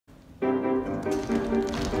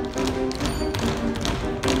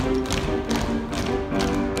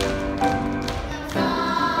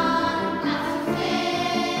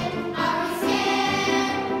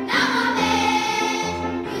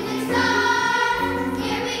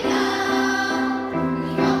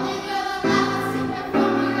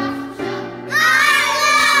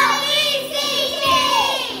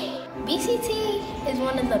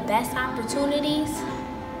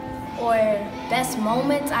best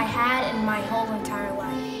moments I had in my whole entire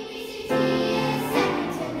life.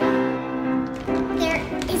 There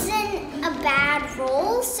isn't a bad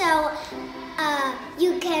role, so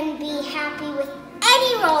you can be happy with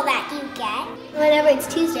any role that you get. Whenever it's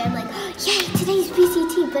Tuesday, I'm like, oh, yay, today's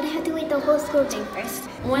BCT, but I have to wait the whole school day first.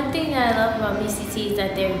 One thing that I love about BCT is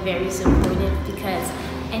that they're very supportive, because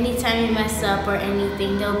anytime you mess up or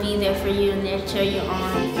anything, they'll be there for you and they'll cheer you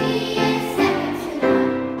on.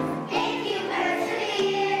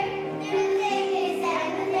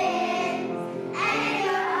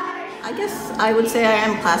 I guess I would say I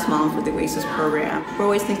am class mom for the Graces program. We're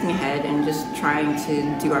always thinking ahead and just trying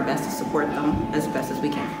to do our best to support them as best as we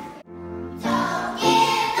can. Don't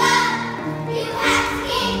give up. You have to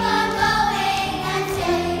keep on going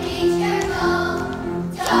until you reach your goal.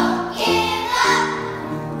 Don't give up.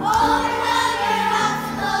 Overcome your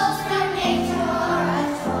obstacles from nature or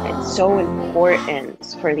a It's so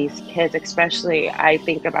important for these kids, especially I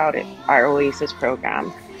think about it, our Oasis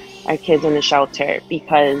program, our kids in the shelter,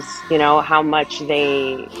 because you know how much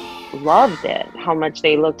they loved it, how much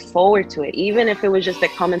they looked forward to it, even if it was just to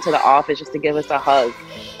come into the office just to give us a hug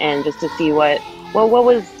and just to see what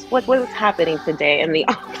was happening today in the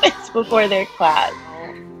office before their class.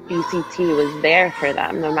 BCT was there for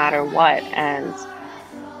them no matter what, and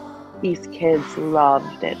these kids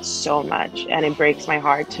loved it so much, and it breaks my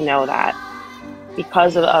heart to know that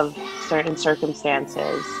because of certain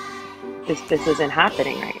circumstances this isn't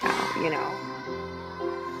happening right now, you know.